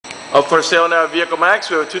Up for sale now at Vehicle Max,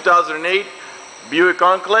 we have a 2008 Buick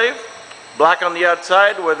Enclave, black on the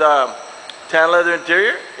outside with a tan leather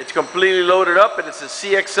interior. It's completely loaded up and it's a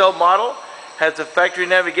CXL model. Has a factory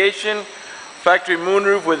navigation, factory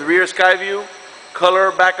moonroof with rear sky view,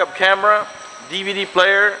 color backup camera, DVD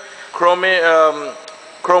player, chrome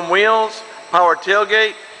wheels, power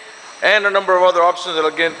tailgate, and a number of other options that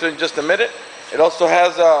I'll get into in just a minute. It also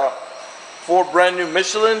has 4 brand new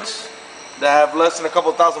Michelins that have less than a couple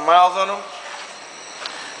thousand miles on them.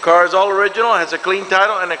 Car is all original, has a clean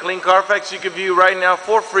title and a clean Carfax you can view right now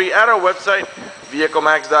for free at our website,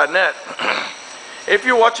 vehiclemax.net. If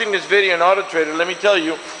you're watching this video on Auto Trader, let me tell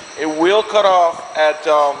you, it will cut off at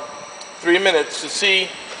 3 minutes. To see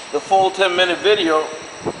the full 10-minute video,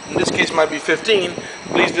 in this case might be 15,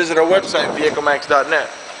 please visit our website, vehiclemax.net.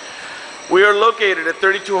 We are located at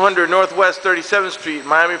 3200 Northwest 37th Street,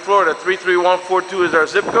 Miami, Florida. 33142 is our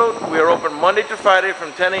zip code. We are open Monday to Friday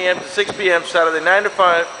from 10 a.m. to 6 p.m., Saturday 9 to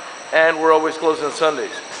 5, and we're always closed on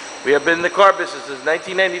Sundays. We have been in the car business since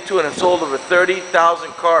 1992 and have sold over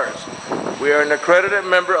 30,000 cars. We are an accredited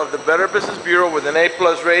member of the Better Business Bureau with an A+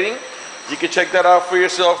 rating. You can check that out for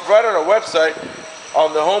yourself right on our website.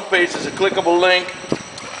 On the homepage is a clickable link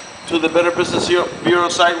to the Better Business Bureau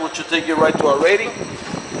site, which will take you right to our rating.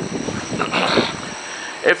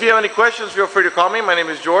 If you have any questions, feel free to call me. My name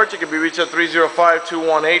is George. You can be reached at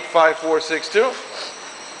 305-218-5462.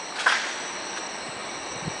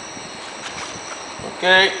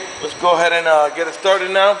 Okay, let's go ahead and get it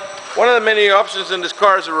started now. One of the many options in this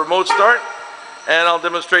car is a remote start, and I'll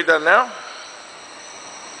demonstrate that now.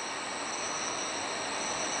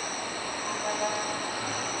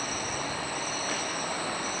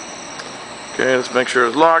 Okay, let's make sure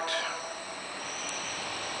it's locked.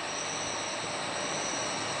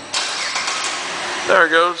 There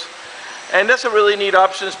it goes. And that's a really neat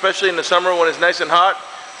option, especially in the summer when it's nice and hot.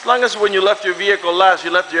 As long as when you left your vehicle last,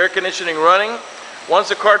 you left your air conditioning running, once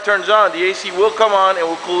the car turns on, the AC will come on and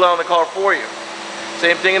will cool down the car for you.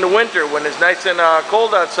 Same thing in the winter when it's nice and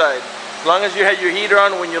cold outside. As long as you had your heater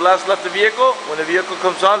on when you last left the vehicle, when the vehicle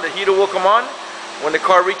comes on, the heater will come on. When the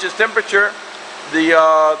car reaches temperature,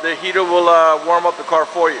 the heater will warm up the car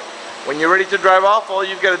for you. When you're ready to drive off, all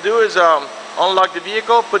you've got to do is unlock the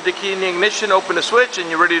vehicle, put the key in the ignition, open the switch, and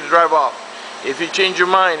you're ready to drive off. If you change your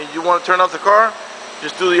mind and you want to turn off the car,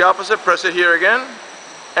 just do the opposite, press it here again,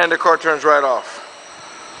 and the car turns right off.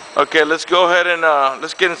 Okay, let's go ahead and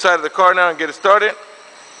let's get inside of the car now and get it started.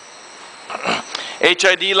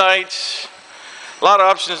 H.I.D lights, a lot of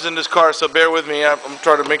options in this car, so bear with me. I'm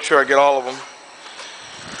trying to make sure I get all of them.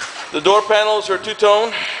 The door panels are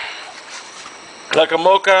two-tone, like a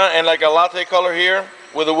mocha and like a latte color here,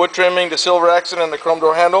 with the wood trimming, the silver accent, and the chrome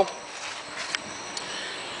door handle.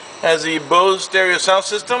 Has the BOSE stereo sound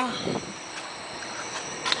system,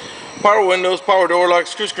 power windows, power door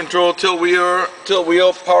locks, cruise control, tilt wheel,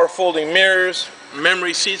 power folding mirrors,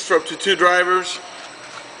 memory seats for up to 2 drivers,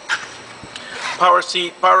 power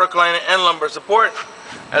seat, power recliner, and lumbar support,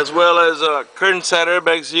 as well as curtain side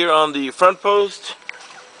airbags here on the front post,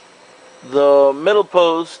 the middle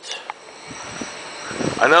post,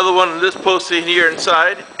 another one on this post here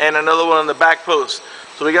inside, and another one on the back post.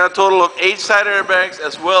 So we got a total of 8 side airbags,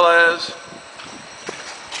 as well as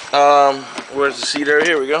where's the seat area?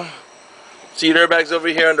 Here we go. Seat airbags over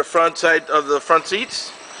here on the front side of the front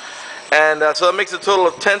seats, and so that makes a total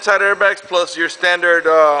of 10 side airbags plus your standard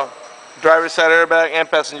driver's side airbag and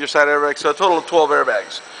passenger side airbag, so a total of 12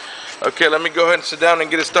 airbags. Okay, let me go ahead and sit down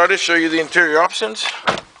and get it started, show you the interior options.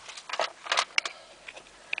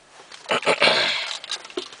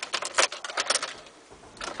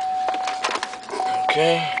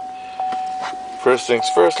 Okay, first things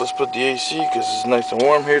first, let's put the AC because it's nice and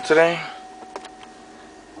warm here today.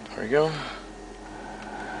 There we go.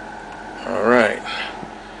 Alright.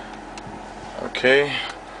 Okay,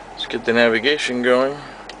 let's get the navigation going.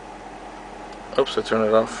 Oops, I turned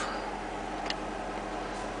it off.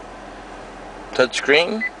 Touch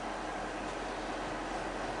screen.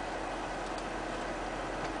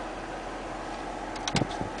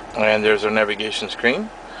 And there's our navigation screen.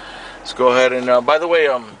 Let's go ahead and, by the way,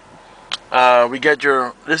 we got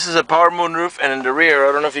this is a power moonroof, and in the rear,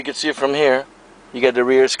 I don't know if you can see it from here, you got the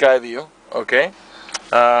rear sky view, okay?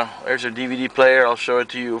 There's a DVD player. I'll show it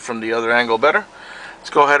to you from the other angle better. Let's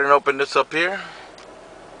go ahead and open this up here.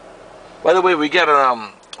 By the way, we got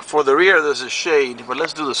for the rear there's a shade, but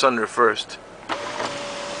let's do the sunroof first.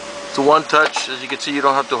 It's a one touch. As you can see, you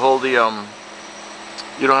don't have to hold the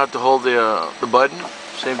button.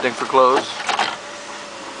 Same thing for close.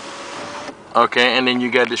 Okay, and then you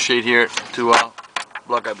got the shade here to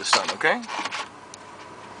block out the sun. Okay.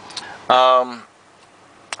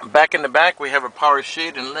 Back in the back, we have a power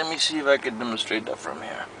shade, and let me see if I can demonstrate that from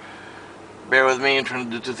here. Bear with me, I'm trying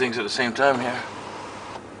to do two things at the same time here.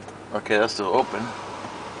 Okay, that's still open.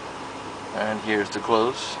 And here's the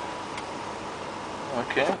close.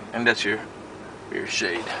 Okay, and that's your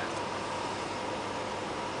shade.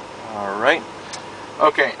 Alright.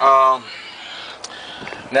 Okay,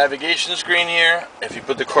 navigation screen here. If you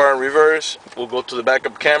put the car in reverse, we'll go to the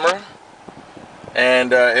backup camera.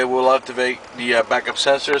 And it will activate the backup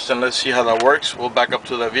sensors, and let's see how that works. We'll back up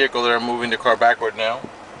to the vehicle there. I'm moving the car backward now,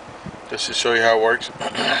 just to show you how it works.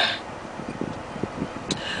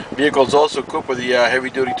 Vehicle's also equipped with the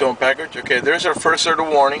heavy-duty towing package. Okay, there's our first set of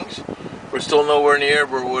warnings. We're still nowhere near.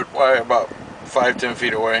 We're about 5-10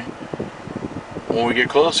 feet away. When we get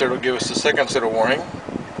closer, it'll give us the second set of warning.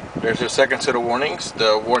 There's our second set of warnings.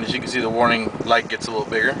 The warnings, you can see the warning light gets a little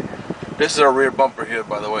bigger. This is our rear bumper here,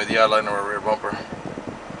 by the way, the outline of our rear bumper.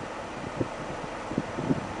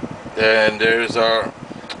 Then there's our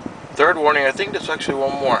third warning. I think there's actually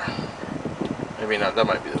one more. Maybe not, that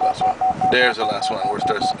might be the last one. There's the last one where it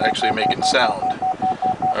starts actually making sound.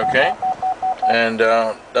 Okay? And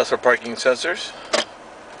that's our parking sensors.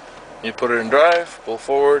 You put it in drive, pull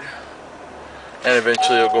forward, and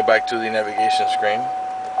eventually it'll go back to the navigation screen.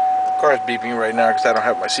 The car is beeping right now because I don't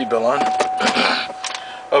have my seatbelt on.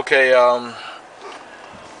 Okay,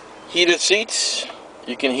 heated seats.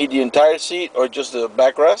 You can heat the entire seat or just the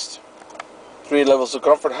backrest. 3 levels of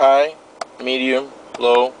comfort: high, medium,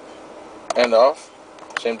 low, and off.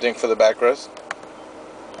 Same thing for the backrest.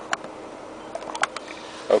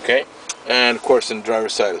 Okay, and of course in the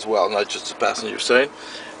driver's side as well, not just the passenger side.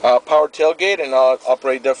 Power tailgate, and I'll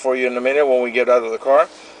operate that for you in a minute when we get out of the car.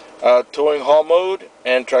 Towing haul mode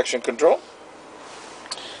and traction control.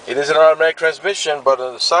 It is an automatic transmission, but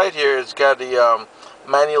on the side here it's got the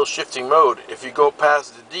manual shifting mode. If you go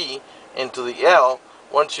past the D into the L,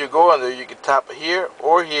 once you go on there, you can tap here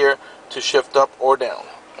or here to shift up or down.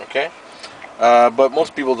 Okay, but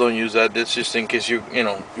most people don't use that. That's just in case you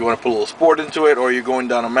want to put a little sport into it, or you're going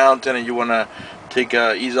down a mountain and you want to take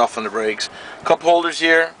ease off on the brakes. Cup holders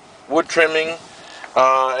here, wood trimming,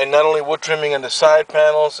 and not only wood trimming on the side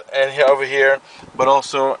panels and here over here, but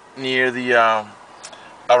also near the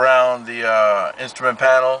around the instrument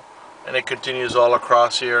panel, and it continues all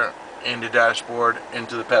across here in the dashboard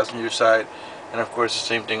into the passenger side, and of course the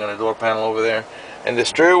same thing on the door panel over there. And the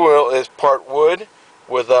steering wheel is part wood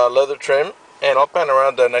with leather trim, and I'll pan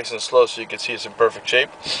around that nice and slow so you can see it's in perfect shape.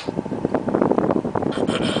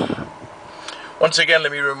 Once again,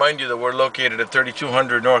 let me remind you that we're located at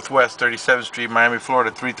 3200 Northwest 37th Street, Miami,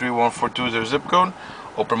 Florida 33142 zip code.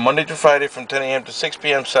 Open Monday to Friday from 10 a.m. to 6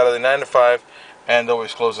 p.m. Saturday 9 to 5. And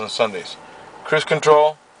always closed on Sundays. Cruise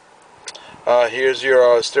control. Here's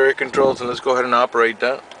your stereo controls, and let's go ahead and operate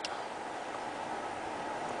that.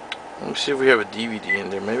 Let me see if we have a DVD in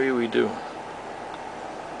there. Maybe we do.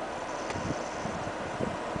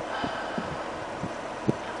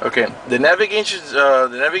 Okay, the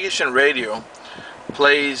navigation radio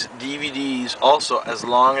plays DVDs also as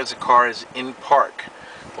long as the car is in park.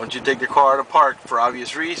 Once you take the car out of park, for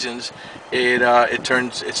obvious reasons,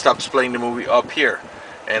 it stops playing the movie up here.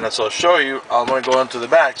 And as I'll show you, I'm going to go onto the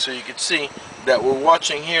back so you can see that we're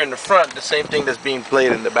watching here in the front the same thing that's being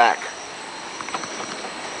played in the back.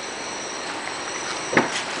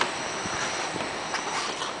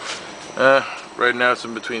 Right now it's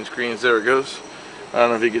in between screens. There it goes. I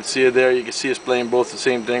don't know if you can see it there. You can see us playing both the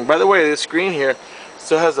same thing. By the way, this screen here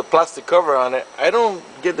still has a plastic cover on it. I don't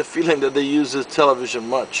get the feeling that they use this television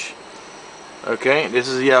much. Okay, this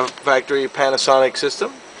is the factory Panasonic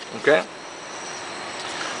system. Okay,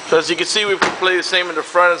 so as you can see, we can play the same in the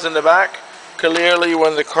front as in the back. Clearly,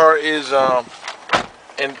 when the car is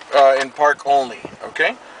in park only.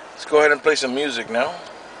 Okay, let's go ahead and play some music now.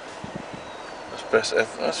 Let's press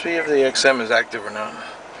F. Let's see if the XM is active or not.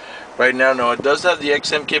 Right now, no, it does have the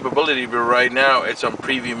XM capability, but right now it's on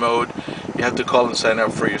preview mode. You have to call and sign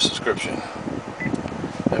up for your subscription.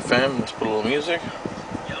 FM, let's put a little music.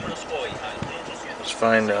 Let's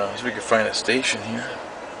find, see if we can find a station here.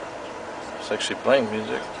 It's actually playing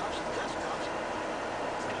music.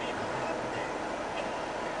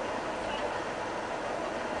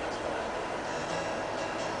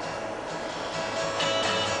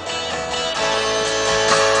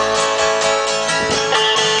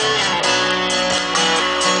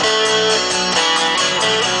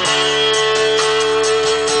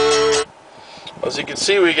 As you can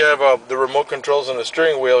see, we have the remote controls on the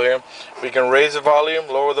steering wheel here. We can raise the volume,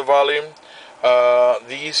 lower the volume.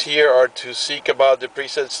 These here are to seek about the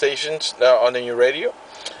preset stations on your radio.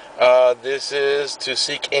 This is to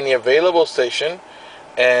seek any available station,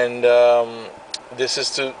 and This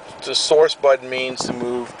is to source button means to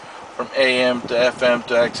move from AM to FM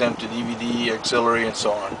to XM to DVD, auxiliary, and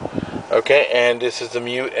so on. Okay, and this is the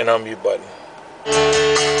mute and unmute button.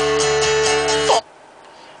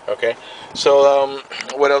 Okay, so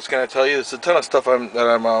what else can I tell you? There's a ton of stuff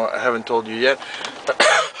I haven't told you yet.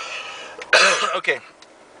 Okay,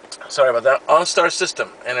 sorry about that. OnStar system.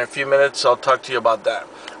 In a few minutes, I'll talk to you about that.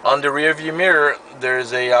 On the rear view mirror,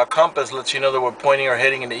 there's a compass that lets you know that we're pointing or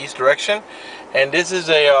heading in the east direction. And this is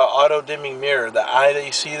a auto dimming mirror. The eye that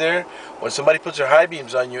you see there, when somebody puts their high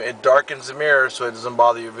beams on you, it darkens the mirror so it doesn't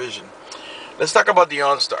bother your vision. Let's talk about the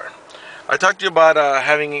OnStar. I talked to you about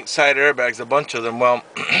having side airbags, a bunch of them. Well,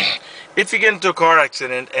 if you get into a car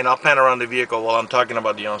accident, and I'll pan around the vehicle while I'm talking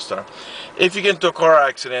about the OnStar. If you get into a car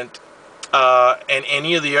accident and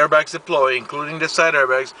any of the airbags deploy, including the side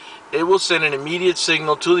airbags, it will send an immediate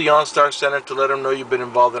signal to the OnStar center to let them know you've been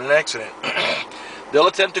involved in an accident. They'll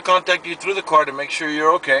attempt to contact you through the car to make sure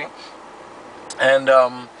you're okay. And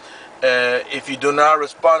if you do not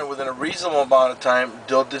respond within a reasonable amount of time,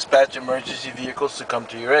 they'll dispatch emergency vehicles to come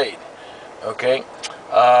to your aid. Okay.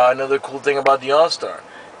 Another cool thing about the OnStar,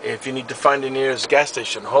 if you need to find the nearest gas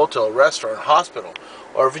station, hotel, restaurant, hospital,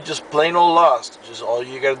 or if you're just plain old lost, just all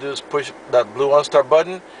you gotta do is push that blue OnStar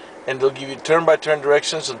button, and they'll give you turn-by-turn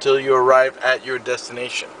directions until you arrive at your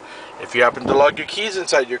destination. If you happen to log your keys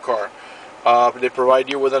inside your car, they provide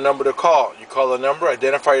you with a number to call. You call the number,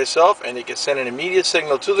 identify yourself, and they can send an immediate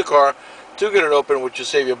signal to the car to get it open, which will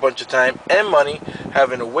save you a bunch of time and money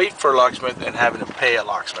having to wait for a locksmith and having to pay a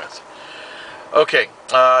locksmith. Okay,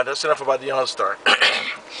 that's enough about the OnStar.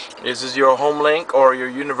 This is your home link or your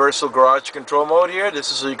universal garage control mode here.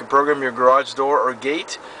 This is so you can program your garage door or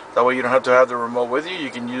gate. That way you don't have to have the remote with you. You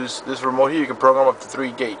can use this remote here. You can program up to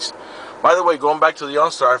 3 gates. By the way, going back to the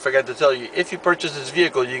OnStar, I forgot to tell you, if you purchase this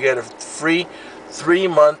vehicle, you get a free 3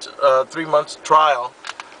 months trial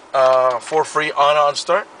for free on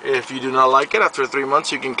OnStar. If you do not like it, after 3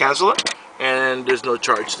 months, you can cancel it, and there's no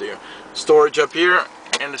charge to you. Storage up here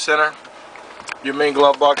in the center. Your main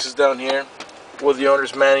glove box is down here with the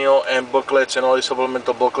owner's manual and booklets and all the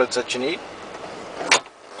supplemental booklets that you need.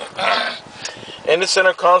 And the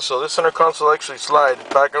center console. This center console actually slides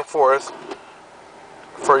back and forth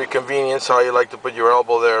for your convenience, how you like to put your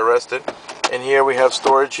elbow there rested. And here we have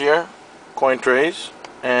storage here, coin trays,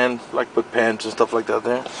 and like put pens and stuff like that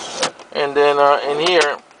there. And then in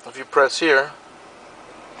here, if you press here,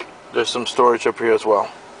 there's some storage up here as well.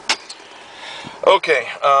 Okay,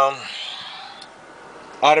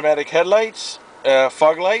 automatic headlights,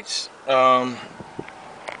 fog lights.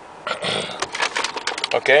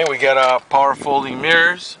 Okay, we got power folding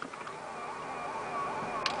mirrors.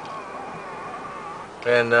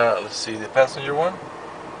 And let's see the passenger one.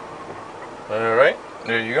 Alright,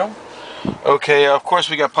 there you go. Okay, of course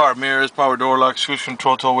we got power mirrors, power door locks, cruise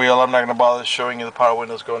control, tow wheel. I'm not going to bother showing you the power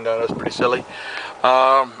windows going down. That's pretty silly.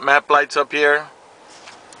 Map lights up here.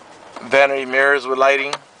 Vanity mirrors with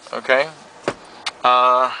lighting. Okay.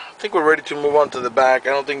 I think we're ready to move on to the back. I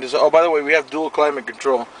don't think there's... Oh, by the way, we have dual climate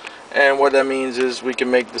control. And what that means is we can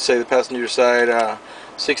make, say, the passenger side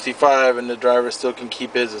 65 and the driver still can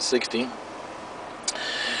keep his at 60.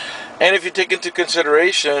 And if you take into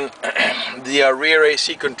consideration the rear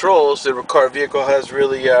AC controls, the car vehicle has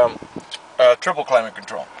really triple climate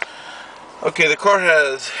control. Okay, the car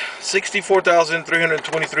has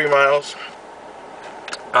 64,323 miles.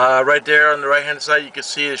 Right there on the right hand side you can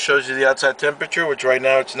see it shows you the outside temperature, which right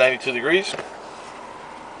now it's 92 degrees.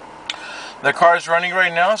 The car is running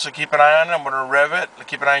right now, so keep an eye on it. I'm going to rev it.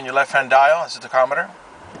 Keep an eye on your left hand dial. That's the tachometer.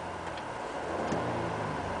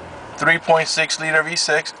 3.6 liter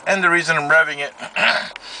V6, and the reason I'm revving it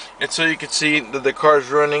it's so you can see that the car is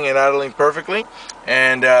running and idling perfectly,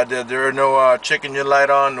 and there are no check engine light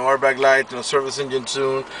on, no airbag light, no service engine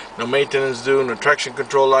soon, no maintenance due, no traction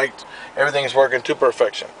control light. Everything is working to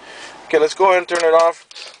perfection. Okay, let's go ahead and turn it off,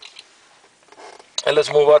 and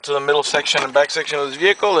let's move on to the middle section and back section of this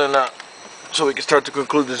vehicle, and so we can start to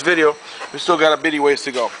conclude this video. We still got a bitty ways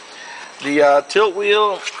to go. The tilt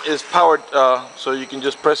wheel is powered, so you can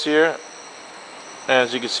just press here.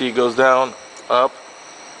 As you can see, it goes down, up,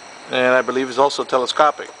 and I believe it's also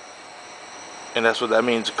telescopic. And that's what that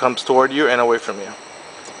means. It comes toward you and away from you.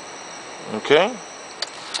 Okay.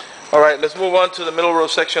 Alright, let's move on to the middle row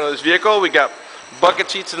section of this vehicle. We got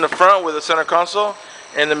bucket seats in the front with a center console.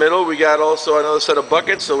 In the middle, we got also another set of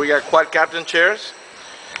buckets, so we got quad captain chairs.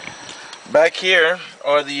 Back here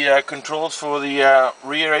are the controls for the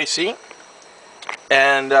rear AC.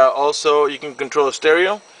 And also you can control a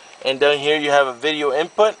stereo, and down here you have a video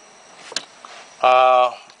input.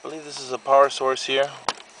 I believe this is a power source here.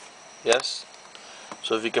 Yes,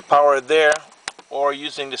 so if you can power it there, or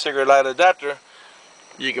using the cigarette light adapter,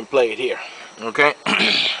 you can play it here. Okay.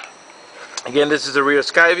 Again, this is the rear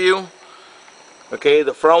sky view. Okay,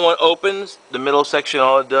 the front one opens. The middle section,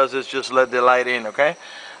 all it does is just let the light in. Okay.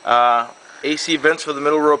 AC vents for the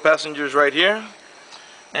middle row passengers right here,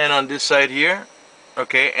 and on this side here.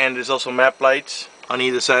 Okay, and there's also map lights on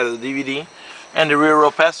either side of the DVD, and the rear row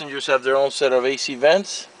passengers have their own set of AC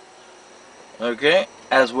vents, okay,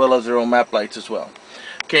 as well as their own map lights as well.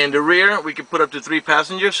 Okay, in the rear we can put up to 3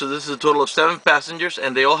 passengers, so this is a total of 7 passengers,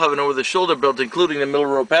 and they all have an over-the-shoulder belt, including the middle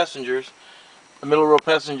row passengers. The middle row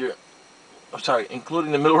passenger, I'm sorry,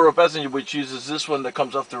 including the middle row passenger, which uses this one that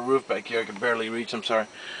comes off the roof back here. I can barely reach, I'm sorry.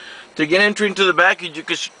 To get entry into the back, you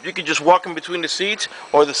could just walk in between the seats,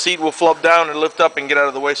 or the seat will flop down and lift up and get out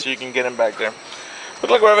of the way so you can get in back there. Look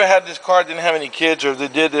like whoever had this car didn't have any kids, or if they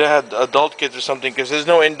did, they had adult kids or something, because there's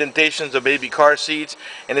no indentations of baby car seats,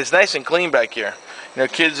 and it's nice and clean back here. You know,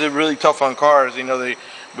 kids are really tough on cars, you know, they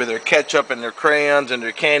with their ketchup and their crayons and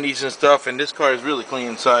their candies and stuff, and this car is really clean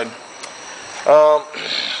inside.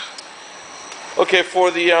 Okay,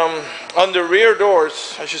 for the on the rear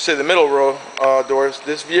doors, I should say the middle row doors,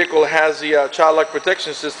 this vehicle has the child lock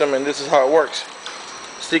protection system, and this is how it works.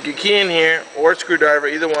 Stick your key in here, or a screwdriver,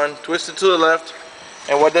 either one, twist it to the left,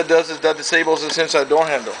 and what that does is that disables this inside door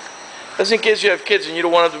handle. That's in case you have kids and you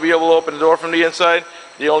don't want them to be able to open the door from the inside.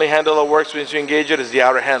 The only handle that works once you engage it is the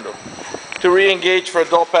outer handle. To re-engage for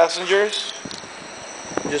adult passengers,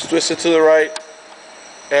 just twist it to the right,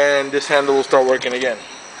 and this handle will start working again.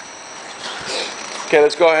 Okay,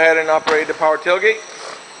 let's go ahead and operate the power tailgate.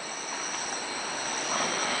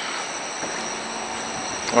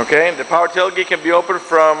 Okay, the power tailgate can be opened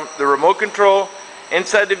from the remote control,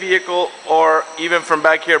 inside the vehicle, or even from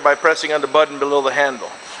back here by pressing on the button below the handle.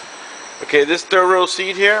 Okay, this third row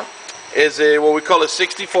seat here is a what we call a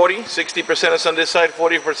 60-40. 60% is on this side,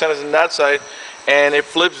 40% is on that side, and it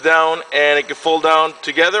flips down, and it can fold down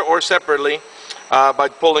together or separately by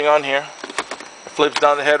pulling on here. It flips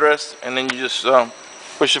down the headrest, and then you just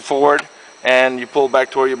push it forward, and you pull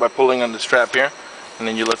back toward you by pulling on the strap here, and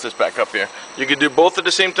then you lift this back up here. You can do both at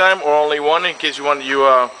the same time, or only one in case you want you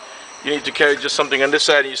need to carry just something on this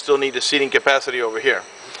side, and you still need the seating capacity over here.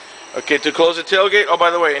 Okay, to close the tailgate, oh,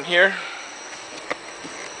 by the way, in here,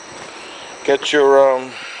 get your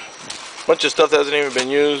bunch of stuff that hasn't even been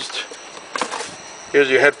used. Here's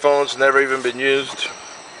your headphones, never even been used.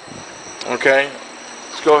 Okay,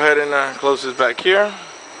 let's go ahead and close this back here.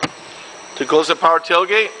 To close the power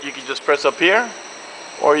tailgate, you can just press up here,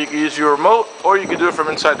 or you can use your remote, or you can do it from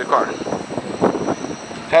inside the car.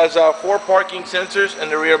 Has 4 parking sensors in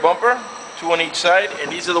the rear bumper, 2 on each side, and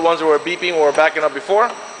these are the ones that were beeping when we were backing up before.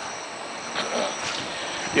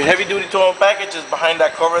 Your heavy duty towing package is behind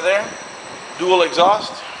that cover there. Dual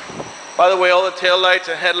exhaust. By the way, all the tail lights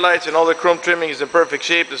and headlights and all the chrome trimming is in perfect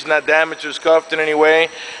shape. It's not damaged or scuffed in any way.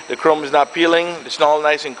 The chrome is not peeling. It's all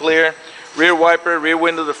nice and clear. Rear wiper, rear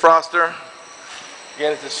window defroster.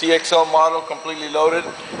 Again, it's a CXL model, completely loaded.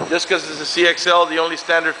 Just because it's a CXL, the only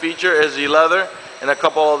standard feature is the leather and a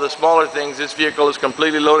couple of the smaller things. This vehicle is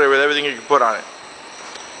completely loaded with everything you can put on it.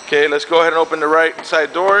 Okay, let's go ahead and open the right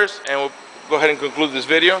side doors, and we'll go ahead and conclude this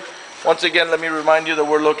video. Once again, let me remind you that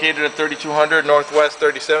we're located at 3200 Northwest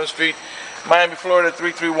 37th Street, Miami, Florida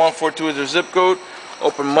 33142 is our zip code.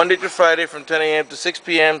 Open Monday to Friday from 10 a.m. to 6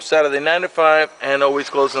 p.m., Saturday 9 to 5, and always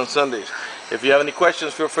closed on Sundays. If you have any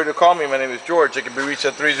questions, feel free to call me. My name is George. I can be reached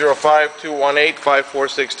at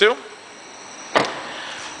 305-218-5462.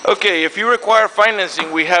 Okay, if you require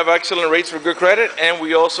financing, we have excellent rates for good credit, and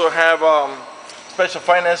we also have special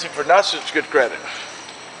financing for not such good credit.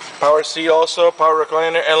 Power seat also, power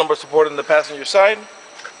recliner, and lumbar support on the passenger side.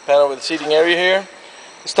 Panel with the seating area here.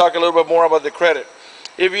 Let's talk a little bit more about the credit.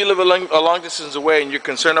 If you live a long distance away and you're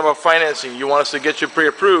concerned about financing, you want us to get you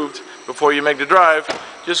pre-approved before you make the drive,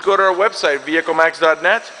 just go to our website,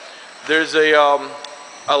 vehiclemax.net. There's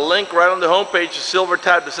a link right on the homepage, a silver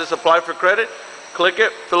tab that says apply for credit. Click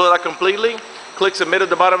it, fill it out completely, click submit at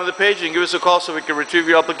the bottom of the page, and give us a call so we can retrieve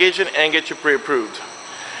your application and get you pre-approved.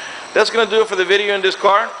 That's going to do it for the video in this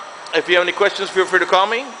car. If you have any questions, feel free to call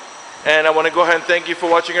me. And I want to go ahead and thank you for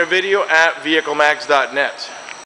watching our video at vehiclemax.net.